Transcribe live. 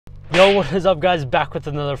Yo, what is up guys, back with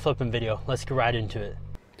another flipping video. Let's get right into it.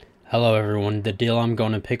 Hello everyone, the deal I'm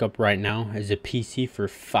going to pick up right now is a PC for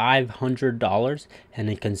 $500 and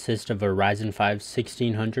it consists of a Ryzen 5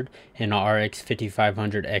 1600 and a RX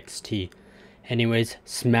 5500 XT. Anyways,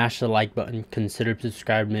 smash the like button, consider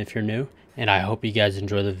subscribing if you're new, and I hope you guys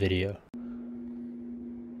enjoy the video.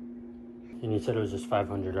 And you said it was just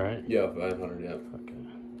 500, right? Yeah, 500, yeah. Okay,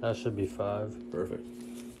 that should be 5. Perfect.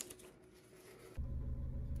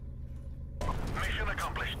 Mission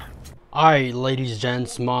accomplished. Alright, ladies,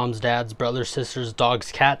 gents, moms, dads, brothers, sisters,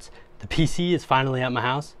 dogs, cats, the PC is finally at my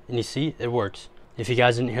house, and you see, it works. If you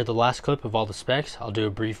guys didn't hear the last clip of all the specs, I'll do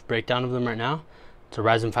a brief breakdown of them right now. It's a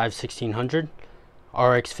Ryzen 5 1600,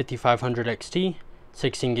 RX 5500 XT,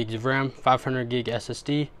 16 gigs of RAM, 500 gig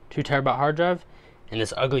SSD, 2TB hard drive, and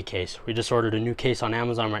this ugly case. We just ordered a new case on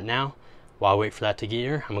Amazon right now. While I wait for that to get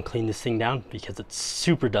here, I'm gonna clean this thing down because it's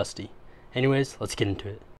super dusty. Anyways, let's get into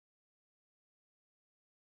it.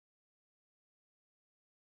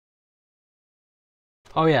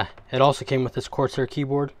 Oh yeah, it also came with this Corsair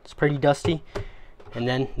keyboard. It's pretty dusty. And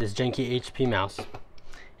then this janky HP mouse.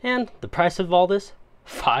 And the price of all this,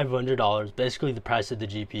 $500. Basically the price of the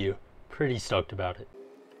GPU. Pretty stoked about it.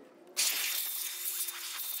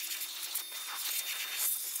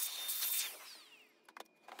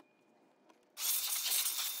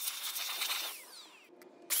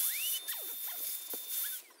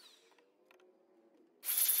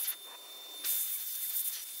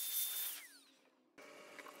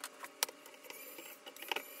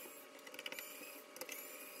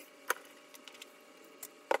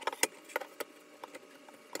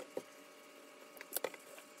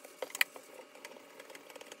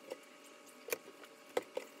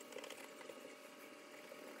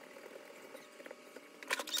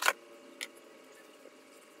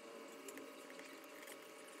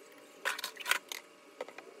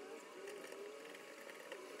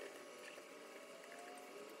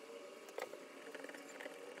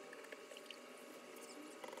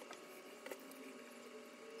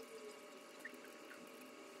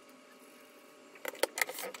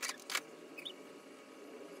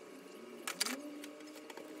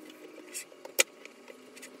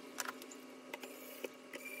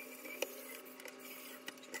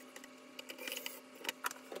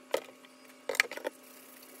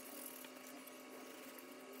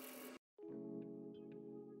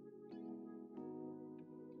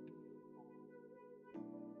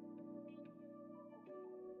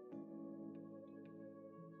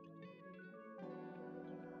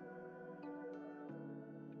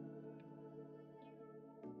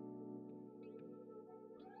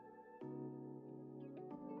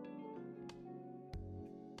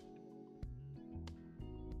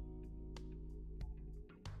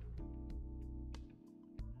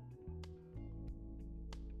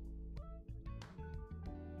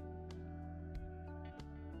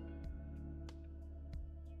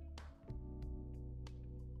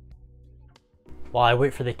 While I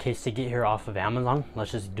wait for the case to get here off of Amazon,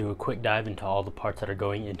 let's just do a quick dive into all the parts that are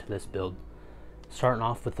going into this build. Starting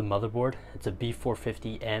off with the motherboard, it's a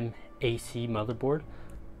B450M AC motherboard,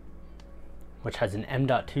 which has an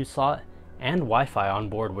M.2 slot and Wi-Fi on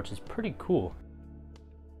board, which is pretty cool.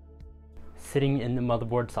 Sitting in the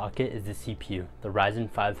motherboard socket is the CPU, the Ryzen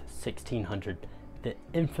 5 1600, the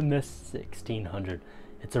infamous 1600.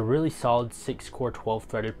 It's a really solid 6-core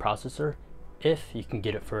 12-threaded processor, if you can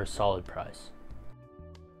get it for a solid price.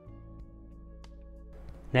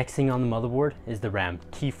 Next thing on the motherboard is the RAM,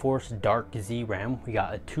 T-Force Dark Z RAM. We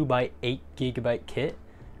got a 2x8GB kit,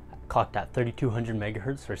 clocked at 3200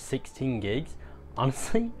 MHz for 16 gigs.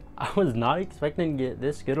 Honestly, I was not expecting to get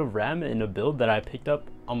this good of RAM in a build that I picked up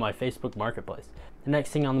on my Facebook Marketplace. The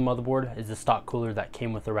next thing on the motherboard is the stock cooler that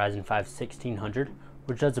came with the Ryzen 5 1600,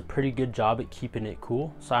 which does a pretty good job at keeping it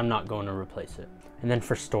cool, so I'm not going to replace it. And then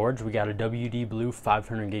for storage, we got a WD Blue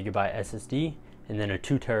 500GB SSD, and then a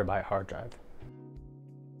 2TB hard drive.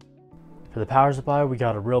 For the power supply, we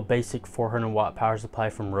got a real basic 400 watt power supply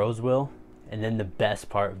from Roseville, and then the best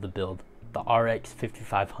part of the build, the RX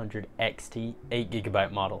 5500 XT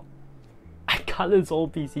 8GB model. I got this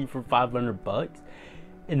old PC for $500,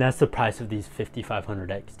 and that's the price of these 5500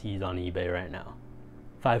 XTs on eBay right now.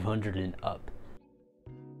 500 and up.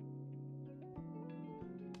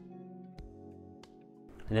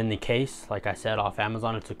 And then the case, like I said, off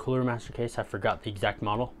Amazon, it's a Cooler Master case. I forgot the exact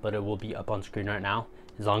model, but it will be up on screen right now,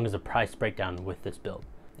 as long as a price breakdown with this build.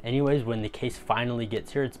 Anyways, when the case finally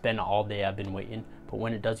gets here, it's been all day I've been waiting, but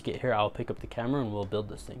when it does get here, I'll pick up the camera and we'll build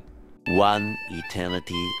this thing. One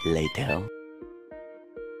eternity later.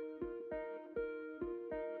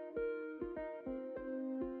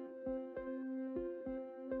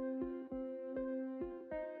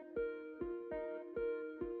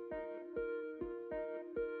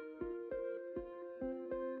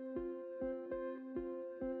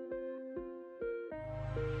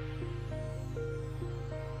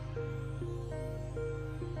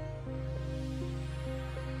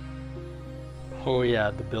 Oh yeah,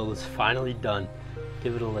 the build is finally done.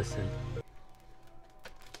 Give it a listen.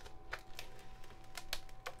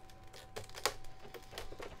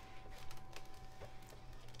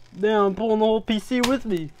 Damn, I'm pulling the whole PC with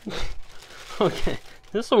me. Okay,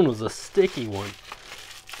 this one was a sticky one.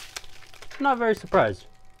 Not very surprised,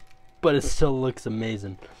 but it still looks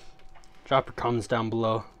amazing. Drop your comments down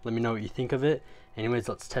below. Let me know what you think of it. Anyways,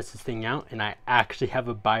 let's test this thing out, and I actually have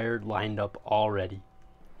a buyer lined up already.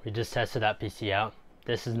 We just tested that PC out.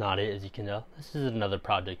 This is not it, as you can tell. This is another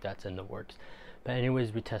project that's in the works. But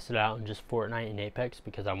anyways, we tested it out in just Fortnite and Apex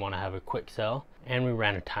because I want to have a quick sell, and we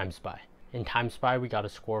ran a time spy. In time spy, we got a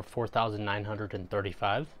score of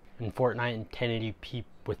 4,935. In Fortnite in 1080p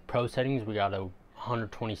with pro settings, we got a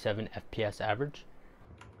 127 FPS average.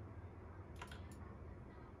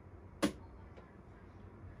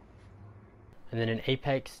 And then in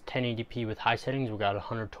Apex 1080p with high settings, we got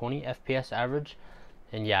 120 FPS average.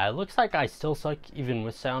 And yeah, it looks like I still suck even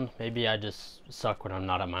with sound. Maybe I just suck when I'm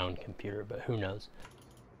not on my own computer, but who knows.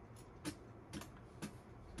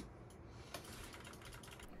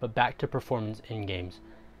 But back to performance in games.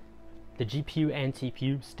 The GPU and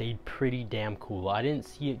CPU stayed pretty damn cool. I didn't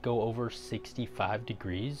see it go over 65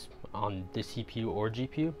 degrees on the CPU or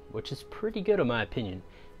GPU, which is pretty good in my opinion.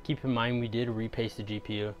 Keep in mind we did repaste the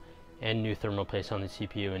GPU and new thermal paste on the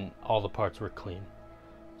CPU, and all the parts were clean.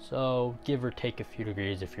 So give or take a few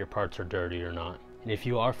degrees if your parts are dirty or not. And if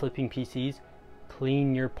you are flipping PCs,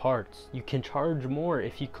 clean your parts. You can charge more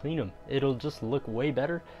if you clean them. It'll just look way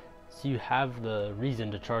better, so you have the reason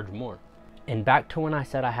to charge more. And back to when I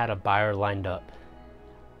said I had a buyer lined up,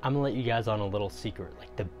 I'm gonna let you guys on a little secret,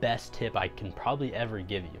 like the best tip I can probably ever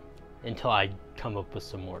give you, until I come up with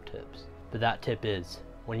some more tips. But that tip is,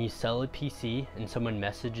 when you sell a PC and someone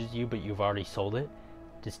messages you but you've already sold it,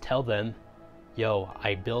 just tell them, yo,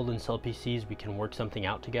 I build and sell PCs, we can work something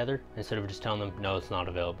out together, instead of just telling them, no, it's not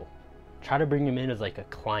available. Try to bring them in as like a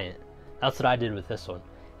client. That's what I did with this one.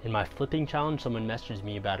 In my flipping challenge, someone messaged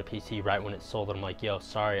me about a PC right when it sold, and I'm like, yo,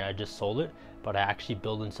 sorry, I just sold it, but I actually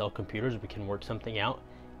build and sell computers, we can work something out,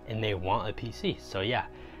 and they want a PC. So yeah,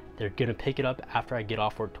 they're gonna pick it up after I get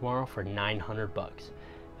off work tomorrow for 900 bucks.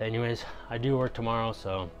 Anyways, I do work tomorrow,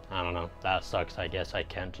 so I don't know, that sucks. I guess I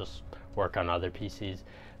can't just work on other PCs,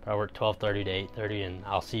 but I work 12:30 to 8:30, and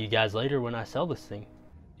I'll see you guys later when I sell this thing.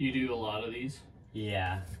 You do a lot of these?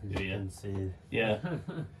 Yeah, Do you? can see. Yeah.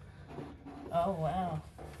 Oh wow.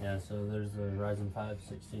 Yeah, so there's the Ryzen 5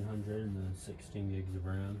 1600 and the 16 gigs of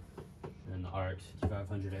RAM, and the RX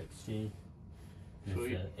 5500 XT. And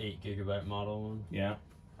Sweet. it's the 8GB model one. Yeah.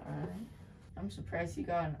 Alright. I'm surprised you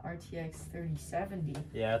got an RTX 3070.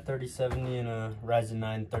 Yeah, 3070 and a Ryzen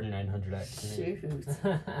 9 3900 XT. Shoot.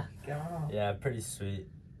 God. Yeah, pretty sweet.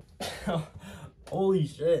 Holy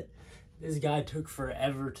shit. This guy took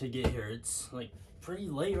forever to get here. It's like pretty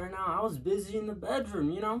late right now. I was busy in the bedroom,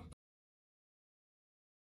 you know?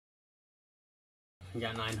 We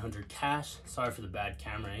got 900 cash. Sorry for the bad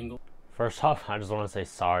camera angle. First off, I just want to say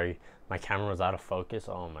sorry. My camera was out of focus.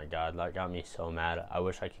 Oh my god, that got me so mad. I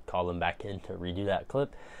wish I could call them back in to redo that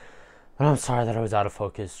clip. But I'm sorry that I was out of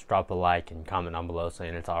focus. Drop a like and comment down below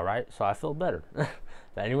saying it's alright, so I feel better. But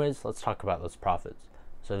anyways, let's talk about those profits.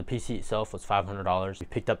 So the PC itself was $500. We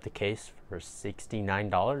picked up the case for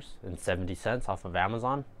 $69.70 off of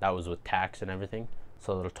Amazon. That was with tax and everything.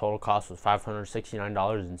 So the total cost was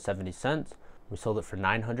 $569.70. We sold it for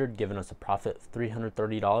 $900, giving us a profit of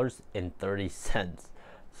 $330.30.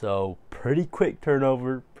 So pretty quick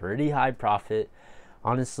turnover, pretty high profit.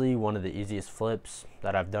 Honestly, one of the easiest flips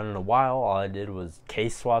that I've done in a while. All I did was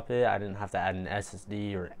case swap it. I didn't have to add an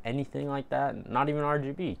SSD or anything like that. Not even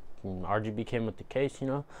RGB. RGB came with the case, you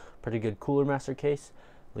know. Pretty good Cooler Master case.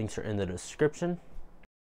 Links are in the description.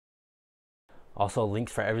 Also,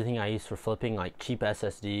 links for everything I use for flipping, like cheap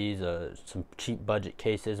SSDs, some cheap budget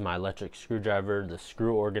cases, my electric screwdriver, the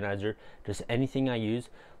screw organizer, just anything I use.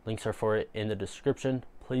 Links are for it in the description.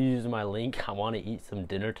 Please use my link. I want to eat some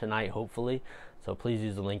dinner tonight, hopefully. So please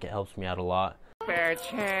use the link. It helps me out a lot. Spare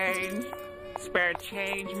change. Spare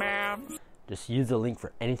change, ma'am. Just use the link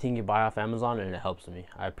for anything you buy off Amazon, and it helps me.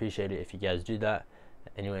 I appreciate it if you guys do that.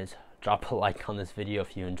 Anyways, drop a like on this video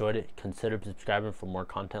if you enjoyed it. Consider subscribing for more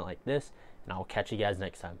content like this, and I will catch you guys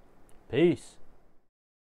next time. Peace.